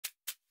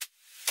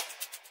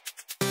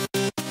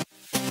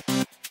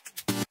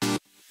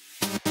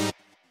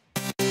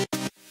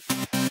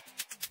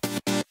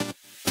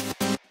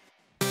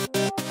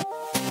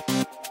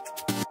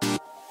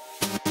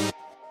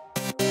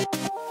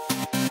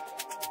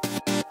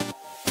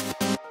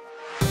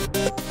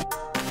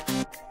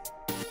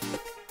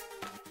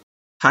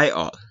Hi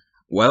all,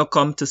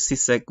 welcome to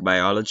CSEC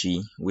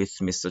Biology with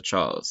Mr.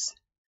 Charles.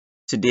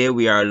 Today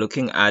we are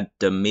looking at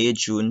the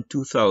May-June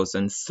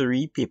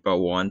 2003 Paper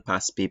 1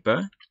 past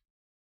paper.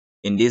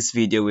 In this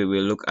video we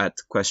will look at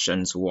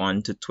questions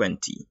 1 to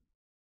 20.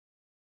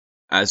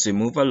 As we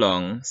move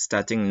along,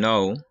 starting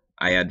now,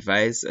 I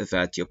advise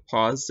that you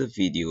pause the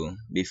video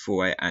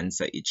before I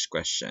answer each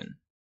question.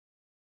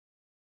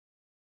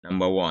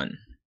 Number 1.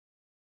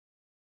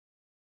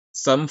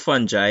 Some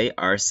fungi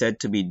are said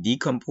to be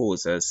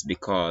decomposers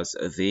because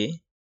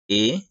they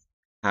A.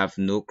 Have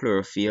no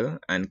chlorophyll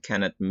and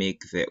cannot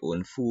make their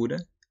own food.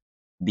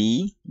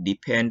 B.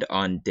 Depend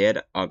on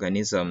dead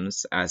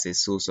organisms as a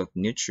source of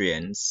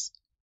nutrients.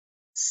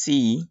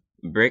 C.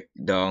 Break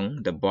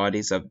down the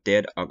bodies of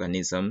dead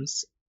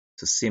organisms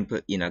to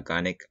simple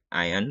inorganic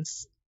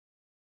ions.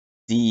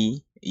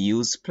 D.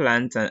 Use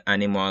plant and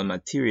animal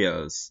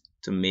materials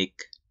to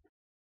make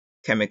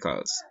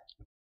chemicals.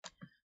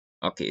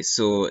 Okay,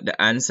 so the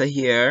answer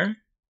here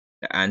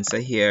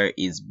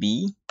is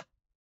B.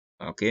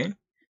 Okay,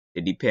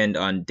 they depend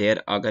on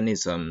dead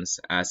organisms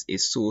as a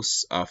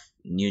source of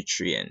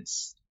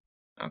nutrients.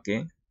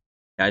 Okay,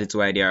 that is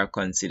why they are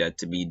considered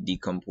to be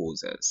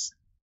decomposers.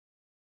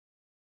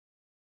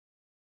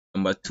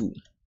 Number 2.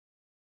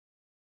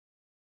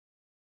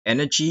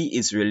 Energy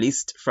is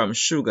released from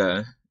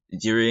sugar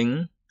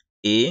during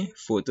A.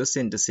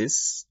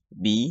 Photosynthesis,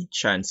 B.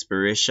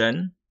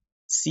 Transpiration,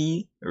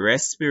 C.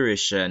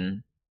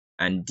 Respiration,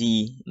 and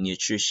D.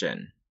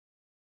 Nutrition.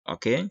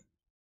 Okay,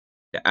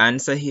 the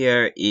answer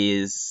here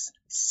is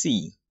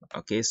C.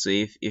 Okay, so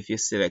if you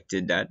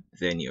selected that,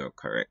 then you're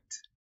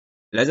correct.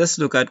 Let us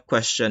look at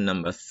question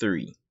number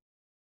 3.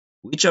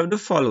 Which of the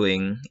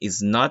following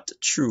is not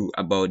true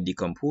about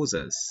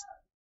decomposers?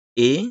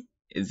 A.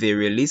 They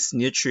release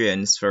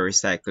nutrients for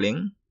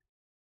recycling.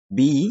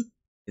 B.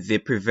 They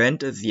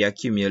prevent the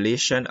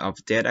accumulation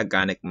of dead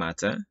organic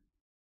matter.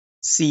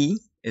 C.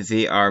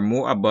 They are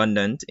more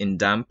abundant in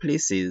damp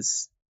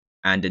places.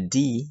 And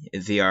D.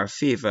 They are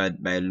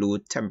favored by low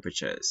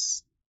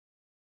temperatures.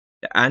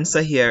 The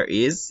answer here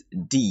is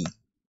D.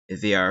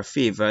 They are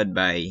favored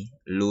by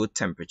low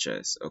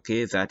temperatures.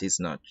 Okay, that is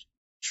not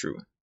true.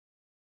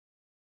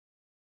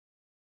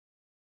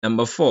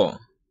 Number 4.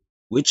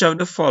 Which of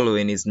the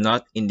following is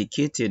not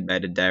indicated by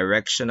the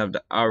direction of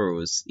the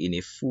arrows in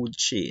a food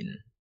chain?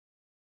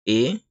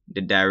 A.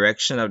 The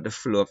direction of the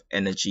flow of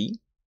energy.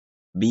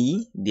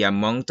 B. The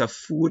amount of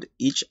food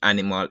each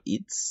animal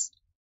eats.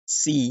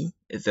 C.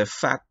 The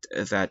fact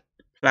that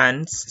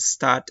plants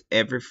start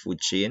every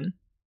food chain.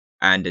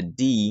 And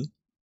D.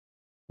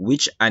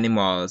 Which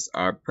animals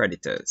are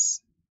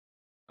predators?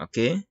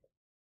 Okay,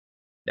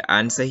 the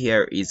answer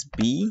here is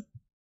B.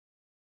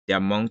 The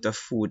amount of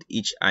food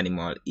each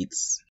animal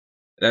eats.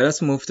 Let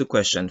us move to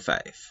question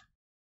 5.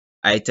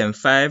 Item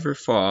 5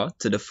 refers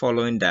to the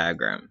following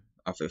diagram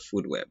of a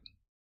food web.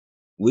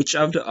 Which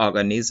of the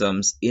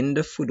organisms in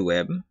the food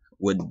web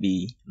would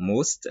be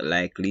most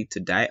likely to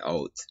die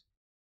out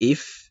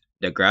if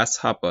the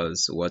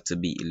grasshoppers were to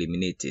be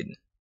eliminated?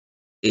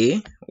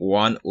 A.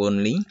 1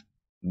 only.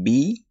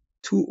 B.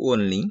 2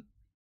 only.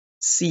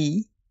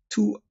 C.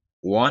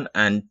 1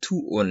 and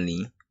 2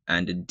 only.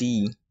 And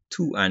D.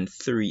 2 and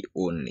 3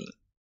 only.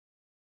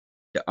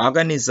 The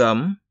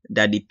organism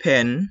that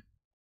depend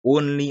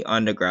only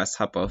on the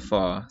grasshopper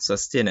for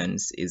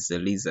sustenance is the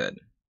lizard.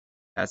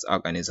 That's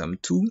organism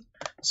 2.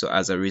 So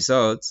as a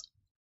result,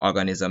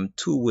 organism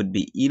 2 would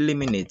be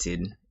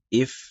eliminated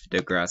if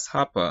the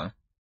grasshopper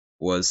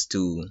was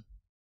to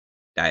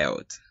die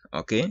out.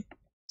 Okay,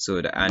 so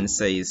the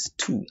answer is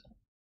 2.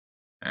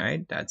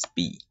 Alright, that's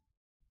B.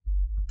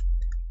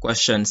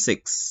 Question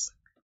 6.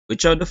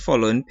 Which of the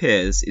following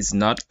pairs is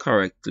not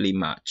correctly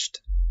matched?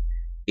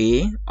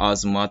 A.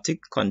 Osmotic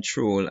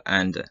control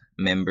and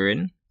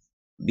membrane.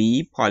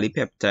 B.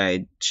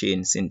 Polypeptide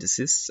chain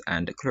synthesis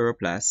and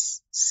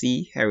chloroplast.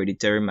 C.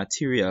 Hereditary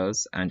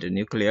materials and the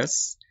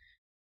nucleus.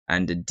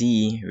 And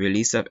D.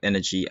 Release of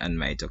energy and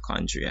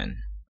mitochondrion.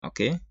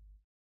 Okay,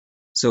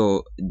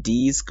 so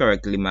D is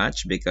correctly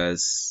matched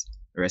because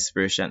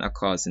respiration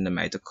occurs in the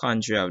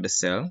mitochondria of the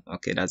cell.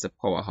 Okay, that's the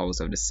powerhouse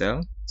of the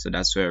cell. So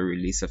that's where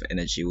release of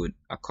energy would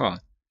occur.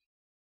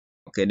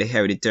 Okay, the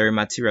hereditary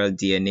material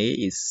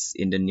DNA is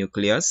in the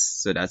nucleus,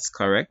 so that's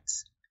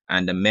correct.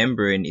 And the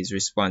membrane is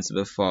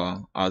responsible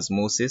for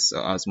osmosis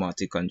or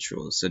osmotic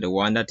control. So the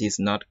one that is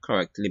not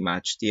correctly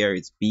matched here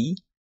is B,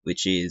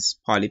 which is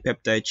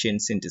polypeptide chain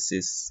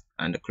synthesis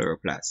and the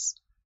chloroplast.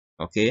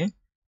 Okay,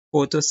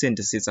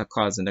 photosynthesis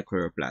occurs in the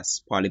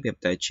chloroplast.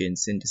 Polypeptide chain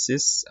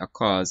synthesis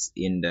occurs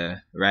in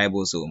the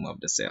ribosome of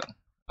the cell.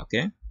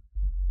 Okay,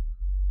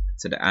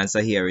 so the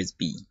answer here is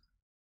B.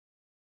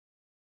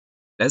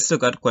 Let's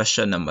look at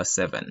question number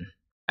 7.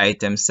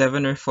 Item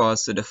 7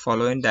 refers to the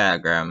following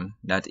diagram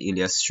that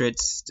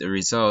illustrates the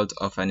result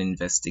of an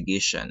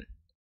investigation.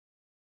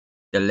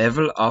 The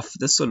level of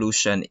the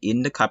solution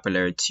in the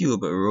capillary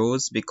tube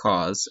rose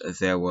because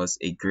there was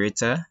a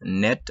greater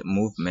net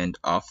movement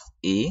of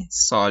A.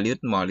 Solute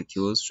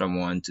molecules from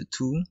 1 to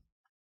 2,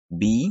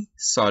 B.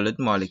 Solid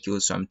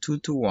molecules from 2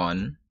 to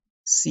 1,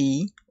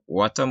 C,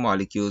 water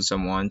molecules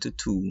from 1 to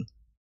 2,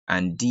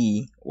 and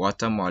D,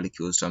 water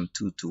molecules from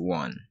 2 to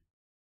 1.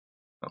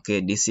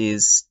 Okay, this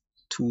is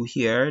 2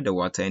 here, the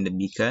water in the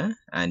beaker,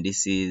 and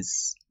this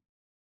is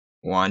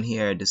 1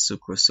 here, the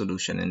sucrose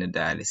solution in the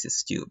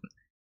dialysis tube.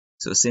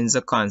 So since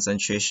the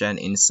concentration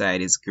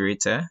inside is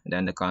greater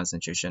than the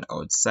concentration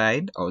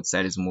outside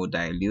is more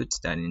dilute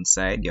than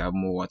inside, you have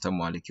more water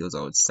molecules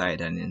outside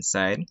than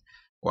inside,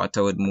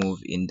 water would move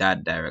in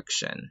that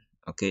direction,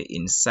 okay,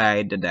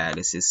 inside the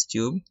dialysis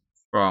tube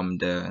from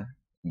the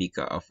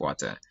beaker of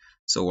water.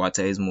 So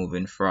water is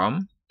moving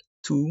from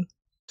 2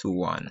 to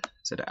 1.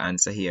 So the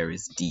answer here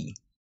is D.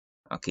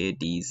 Okay,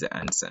 D is the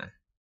answer.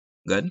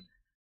 Good.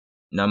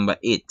 Number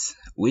 8.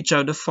 Which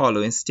of the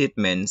following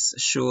statements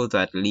show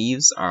that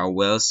leaves are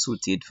well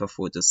suited for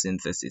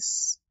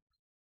photosynthesis?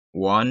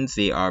 1.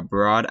 They are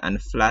broad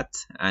and flat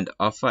and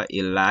offer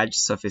a large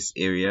surface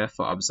area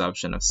for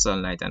absorption of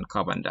sunlight and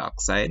carbon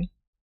dioxide.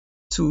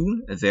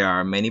 2. There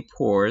are many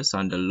pores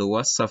on the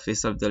lower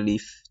surface of the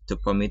leaf to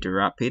permit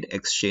rapid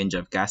exchange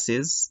of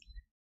gases.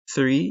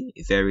 3.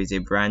 There is a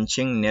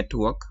branching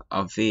network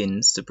of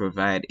veins to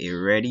provide a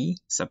ready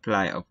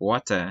supply of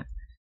water.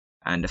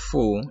 And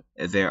 4.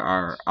 There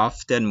are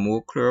often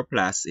more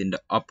chloroplasts in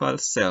the upper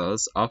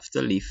cells of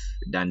the leaf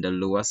than the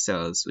lower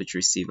cells, which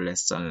receive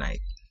less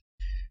sunlight.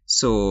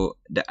 So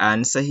the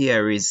answer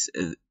here is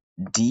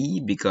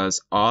D,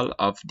 because all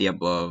of the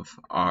above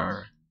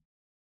are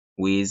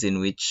ways in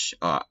which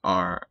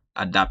are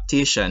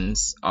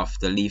adaptations of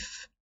the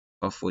leaf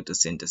for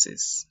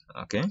photosynthesis.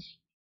 Okay.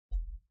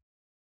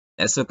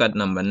 Let's look at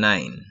number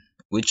 9.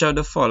 Which of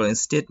the following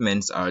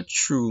statements are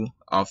true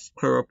of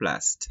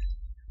chloroplast?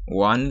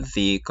 1.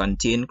 They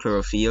contain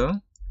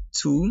chlorophyll.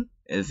 2.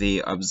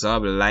 They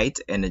absorb light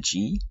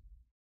energy.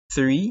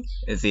 3.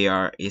 They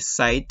are a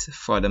site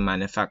for the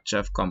manufacture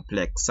of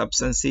complex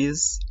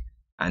substances.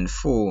 And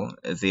 4.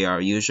 They are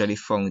usually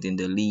found in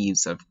the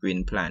leaves of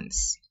green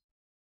plants.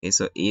 Okay,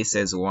 so A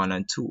says 1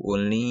 and 2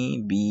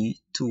 only, B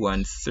 2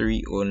 and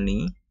 3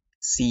 only,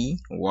 C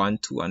 1,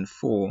 2 and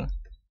 4,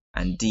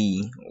 and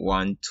D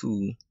 1,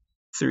 2,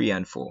 3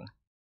 and 4.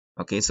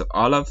 Okay, so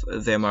all of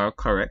them are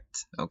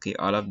correct. Okay,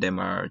 all of them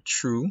are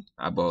true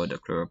about the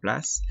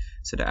chloroplast.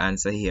 So the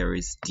answer here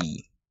is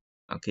D.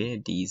 Okay,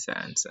 D is the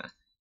answer.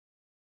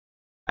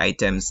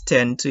 Items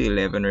 10 to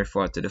 11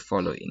 refer to the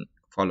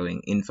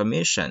following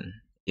information.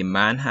 A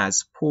man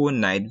has poor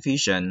night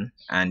vision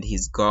and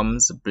his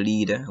gums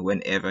bleed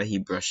whenever he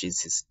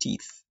brushes his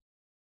teeth.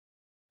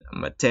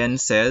 Number 10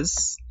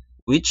 says,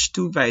 which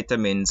 2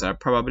 vitamins are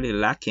probably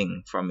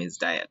lacking from his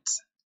diet?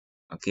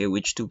 Okay,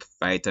 which 2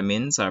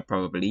 vitamins are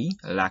probably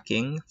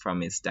lacking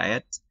from his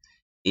diet?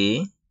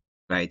 A,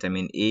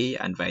 vitamin A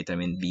and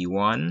vitamin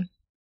B1,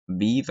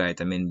 B,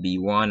 vitamin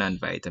B1 and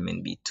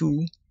vitamin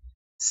B2,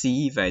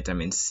 C,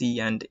 vitamin C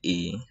and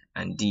A,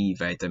 and D,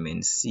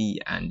 vitamin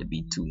C and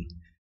B2.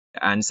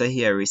 The answer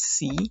here is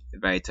C,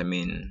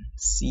 vitamin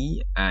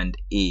C and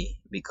A,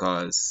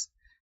 because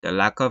the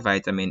lack of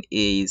vitamin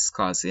A is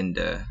causing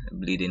the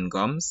bleeding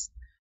gums,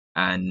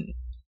 and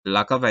the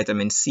lack of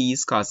vitamin C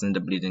is causing the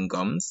bleeding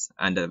gums,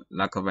 and the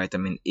lack of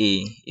vitamin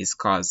A is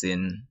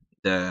causing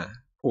the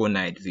poor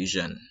night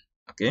vision.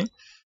 Okay.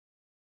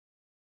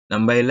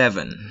 Number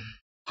 11.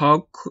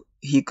 How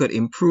he could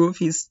improve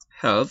his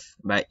health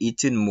by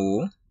eating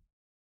more?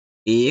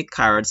 A,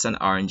 carrots and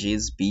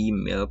oranges, B,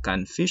 milk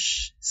and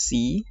fish,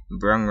 C,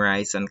 brown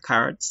rice and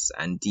carrots,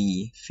 and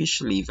D, fish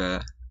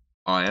liver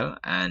oil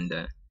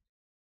and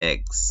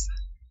eggs.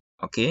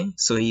 Okay,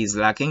 so he is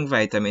lacking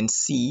vitamin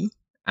C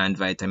and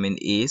vitamin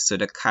A, so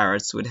the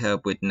carrots would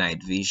help with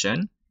night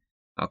vision.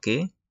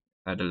 Okay,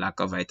 the lack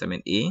of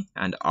vitamin A,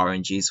 and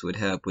oranges would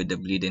help with the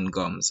bleeding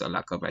gums or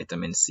lack of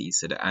vitamin C.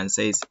 So the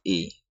answer is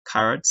A,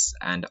 carrots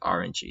and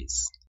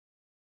oranges.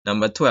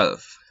 Number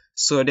 12.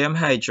 Sodium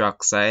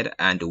hydroxide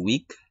and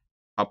weak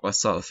copper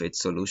sulfate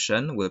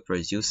solution will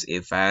produce a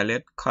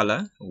violet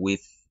color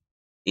with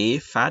A,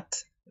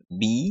 fat,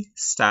 B,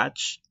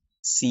 starch,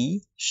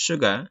 C,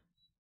 sugar,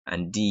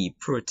 and D,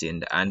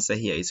 protein. The answer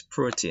here is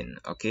protein.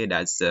 Okay,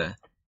 that's the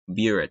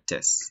Burette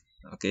test.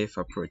 Okay,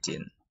 for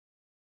protein.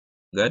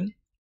 Good.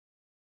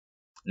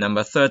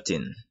 Number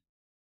 13.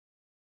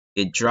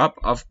 A drop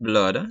of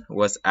blood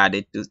was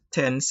added to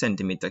 10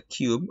 centimeter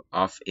cube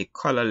of a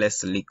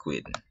colorless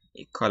liquid.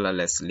 A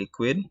colorless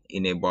liquid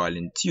in a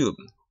boiling tube.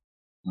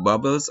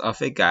 Bubbles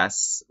of a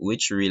gas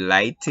which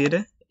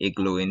relighted a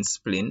glowing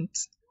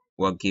splint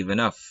were given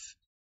off.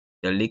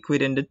 The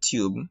liquid in the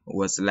tube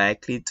was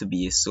likely to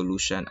be a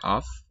solution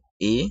of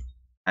A,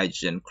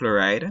 hydrogen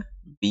chloride,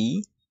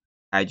 B,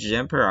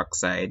 hydrogen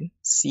peroxide,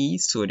 C,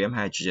 sodium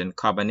hydrogen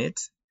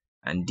carbonate,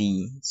 and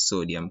D,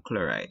 sodium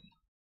chloride.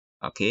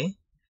 Okay,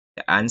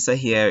 the answer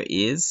here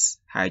is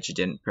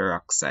hydrogen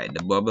peroxide.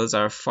 The bubbles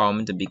are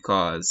formed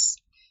because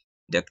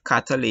the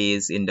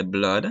catalase in the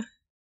blood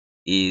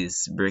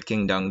is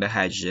breaking down the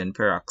hydrogen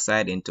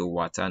peroxide into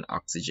water and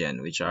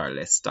oxygen, which are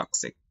less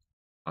toxic.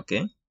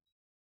 Okay.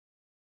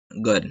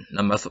 Good.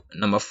 Number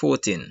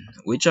 14.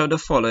 Which of the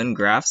following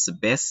graphs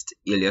best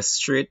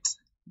illustrate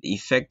the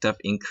effect of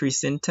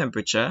increasing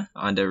temperature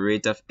on the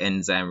rate of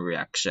enzyme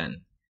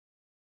reaction.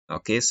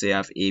 Okay, so you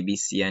have A, B,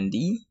 C, and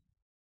D.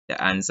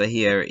 The answer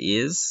here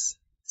is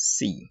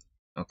C.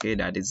 Okay,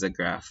 that is the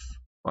graph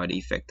for the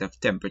effect of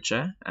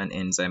temperature and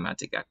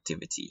enzymatic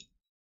activity.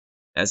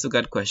 Let's look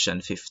at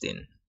question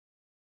 15.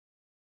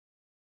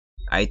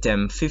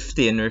 Item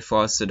 15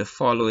 refers to the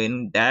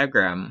following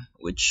diagram,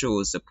 which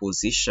shows the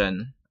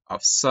position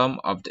of some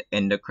of the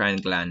endocrine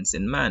glands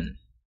in man.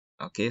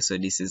 Okay, so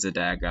this is the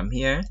diagram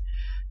here.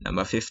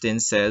 Number 15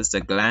 says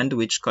the gland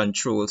which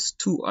controls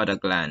two other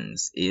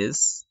glands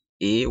is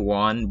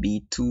A1,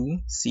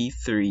 B2,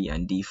 C3,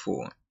 and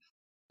D4.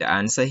 The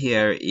answer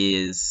here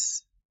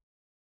is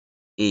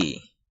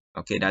A.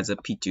 Okay, that's a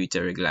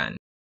pituitary gland.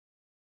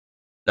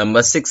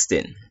 Number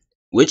 16.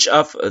 Which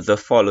of the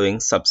following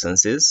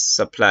substances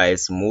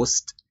supplies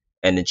most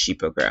energy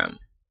per gram?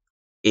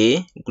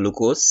 A.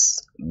 Glucose,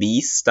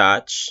 B.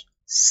 Starch,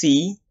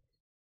 C.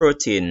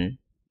 Protein,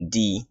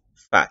 D.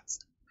 Fat.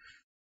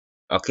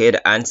 Okay,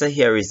 the answer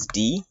here is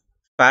D.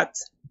 Fat.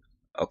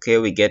 Okay,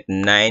 we get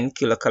 9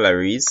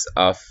 kilocalories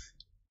of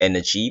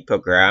energy per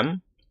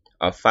gram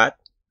of fat.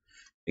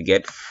 We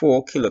get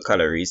 4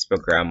 kilocalories per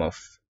gram of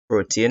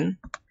protein,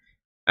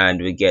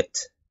 and we get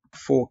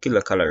 4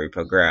 kilocalories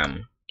per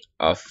gram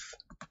of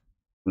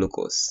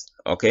glucose.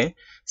 Okay,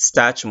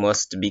 starch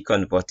must be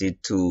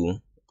converted to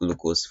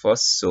glucose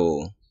first,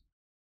 so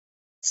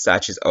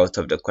starch is out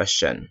of the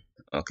question.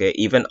 Okay,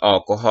 even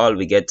alcohol,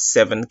 we get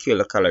 7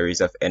 kilocalories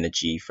of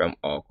energy from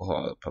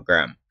alcohol per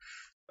gram.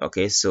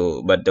 Okay,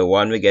 so but the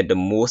one we get the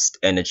most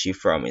energy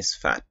from is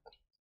fat.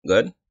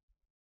 Good.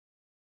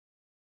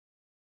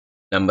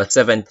 Number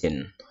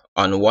 17.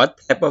 On what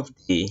type of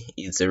day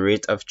is the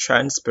rate of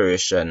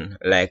transpiration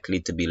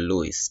likely to be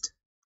lowest?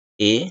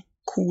 A.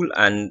 Cool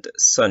and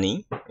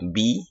sunny.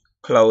 B.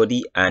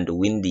 Cloudy and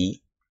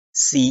windy.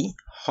 C.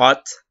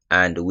 Hot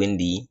and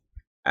windy.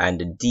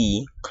 And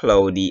D.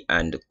 Cloudy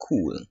and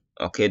cool.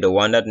 Okay, the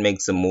one that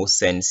makes the most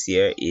sense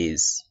here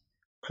is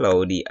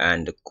cloudy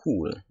and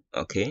cool.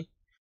 Okay,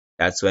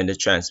 that's when the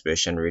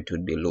transpiration rate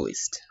would be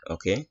lowest.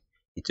 Okay,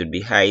 it would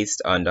be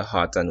highest on the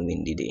hot and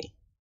windy day.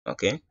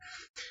 Okay,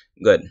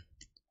 good.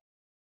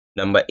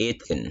 Number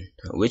 18.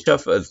 Which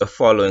of the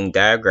following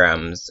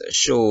diagrams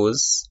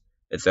shows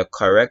the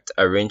correct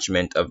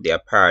arrangement of the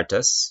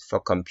apparatus for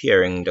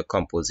comparing the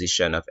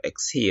composition of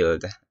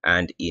exhaled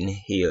and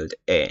inhaled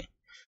air?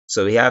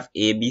 So we have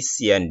A, B,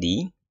 C, and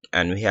D,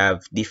 and we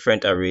have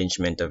different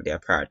arrangement of the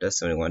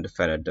apparatus, and we want to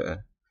find out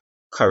the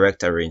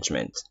correct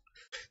arrangement.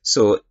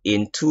 So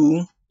in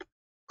two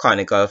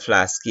conical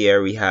flasks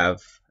here, we have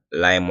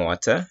lime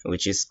water,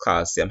 which is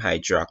calcium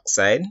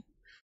hydroxide.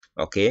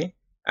 Okay,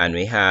 and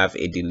we have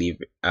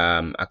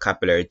a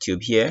capillary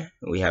tube here.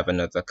 We have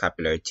another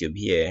capillary tube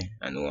here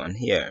and one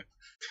here.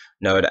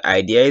 Now the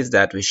idea is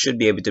that we should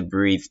be able to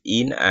breathe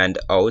in and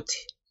out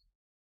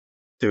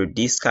through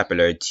this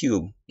capillary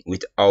tube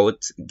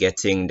without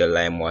getting the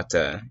lime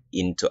water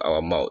into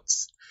our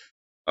mouths.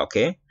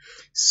 Okay,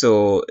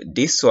 so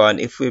this one,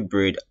 if we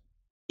breathe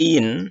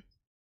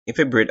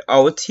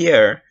out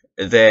here,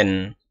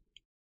 then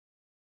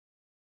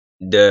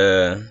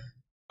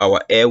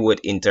our air would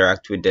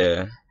interact with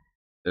the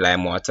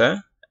lime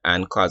water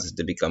and cause it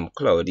to become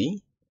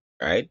cloudy,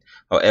 right?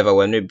 However,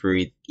 when we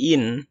breathe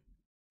in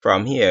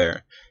from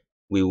here,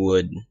 we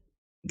would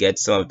get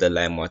some of the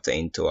lime water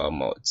into our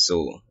mouth.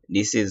 So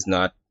this is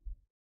not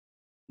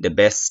the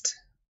best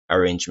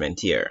arrangement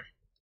here.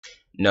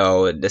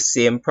 Now the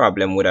same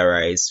problem would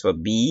arise for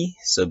B,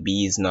 so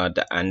B is not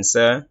the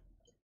answer,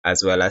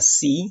 as well as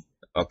C.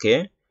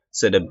 Okay,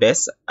 so the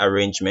best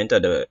arrangement,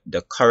 or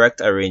the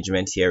correct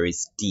arrangement here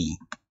is D.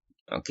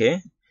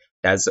 Okay,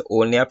 that's the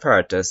only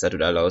apparatus that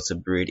would allow us to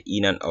breathe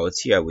in and out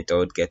here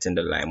without getting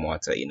the lime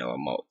water in our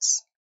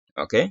mouths.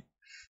 Okay,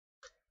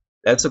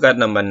 let's look at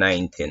number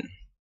 19.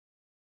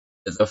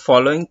 The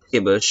following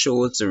table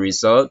shows the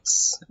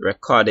results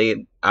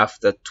recorded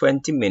after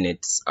 20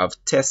 minutes of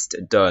test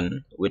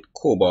done with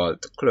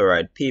cobalt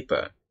chloride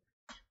paper.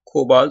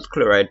 Cobalt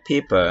chloride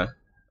paper,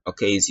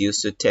 okay, is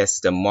used to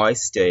test the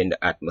moisture in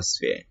the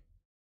atmosphere.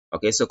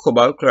 Okay, so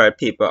cobalt chloride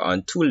paper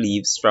on two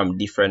leaves from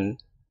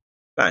different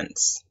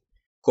plants.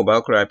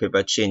 Cobalt chloride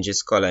paper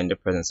changes color in the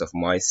presence of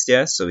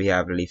moisture. So we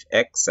have leaf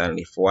X and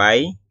leaf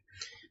Y.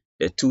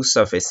 The two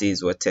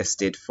surfaces were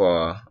tested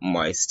for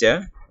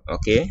moisture,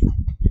 okay,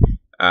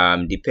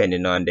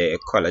 depending on the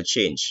color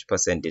change,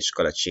 percentage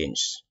color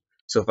change.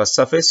 So for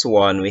surface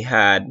 1, we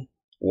had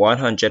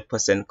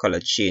 100% color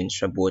change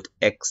for both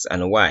X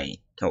and Y.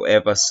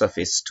 However,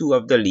 surface 2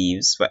 of the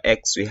leaves, for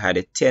X we had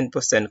a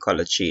 10%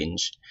 color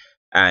change,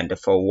 and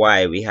for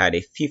Y we had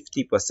a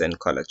 50%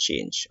 color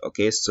change.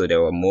 Okay, so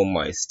there were more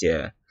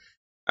moisture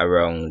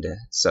around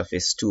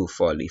surface 2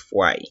 for leaf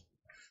Y.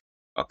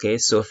 Okay,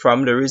 so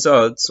from the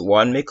results,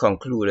 one may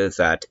conclude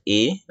that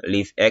A,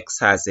 leaf X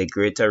has a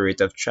greater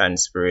rate of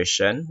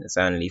transpiration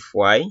than leaf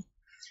Y.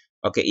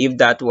 Okay, if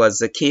that was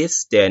the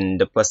case, then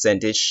the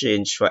percentage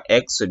change for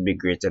X would be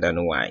greater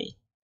than Y.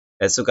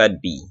 Let's look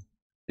at B.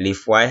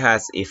 Leaf Y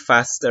has a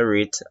faster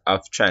rate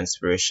of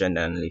transpiration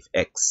than leaf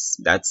X.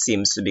 That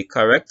seems to be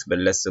correct, but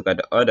let's look at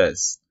the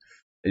others.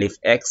 Leaf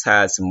X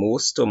has more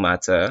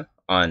stomata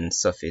on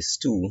surface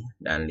 2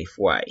 than leaf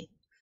Y.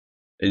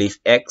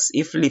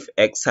 If leaf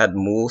X had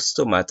more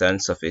stomata on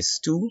surface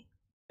 2,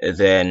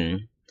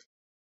 then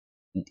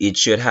it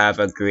should have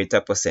a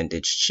greater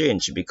percentage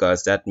change,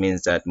 because that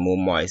means that more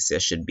moisture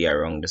should be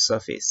around the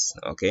surface,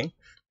 okay?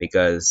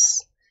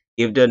 Because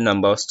if the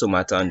number of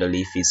stomata on the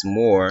leaf is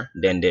more,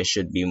 then there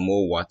should be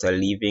more water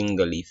leaving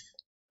the leaf,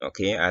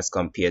 okay, as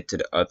compared to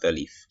the other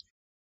leaf.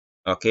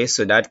 Okay,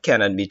 so that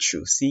cannot be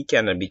true. C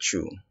cannot be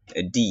true.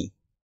 D,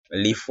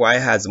 leaf Y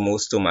has more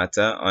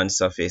stomata on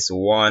surface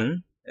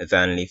 1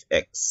 than leaf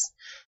X.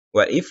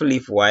 Well, if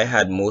leaf Y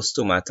had more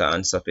stomata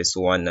on surface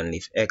 1 than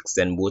leaf X,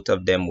 then both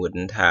of them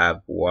wouldn't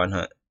have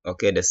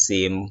the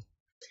same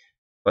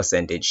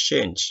percentage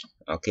change.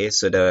 Okay,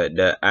 so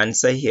the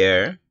answer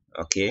here,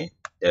 okay,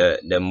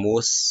 the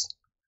most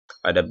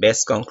or the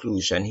best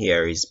conclusion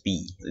here is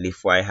B.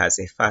 Leaf Y has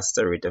a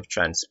faster rate of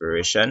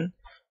transpiration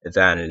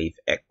than leaf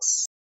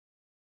X.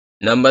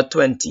 Number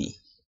 20.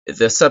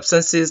 The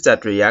substances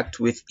that react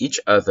with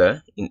each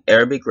other in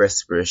aerobic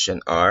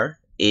respiration are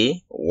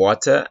A.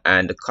 Water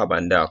and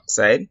carbon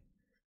dioxide,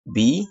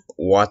 B.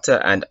 Water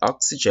and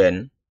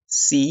oxygen,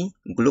 C.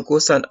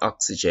 Glucose and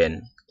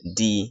oxygen,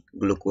 D.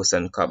 Glucose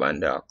and carbon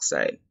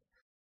dioxide.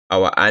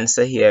 Our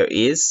answer here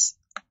is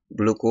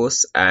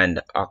glucose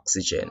and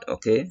oxygen,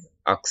 okay?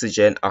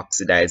 Oxygen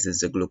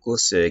oxidizes the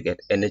glucose, so you get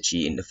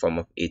energy in the form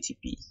of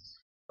ATP.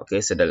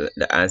 Okay, so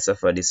the answer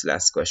for this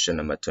last question,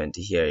 number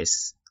 20 here,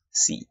 is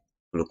C,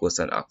 glucose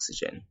and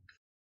oxygen.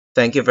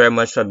 Thank you very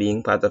much for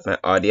being part of my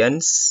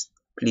audience.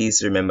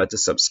 Please remember to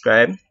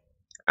subscribe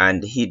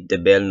and hit the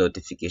bell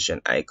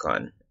notification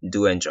icon.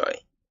 Do enjoy.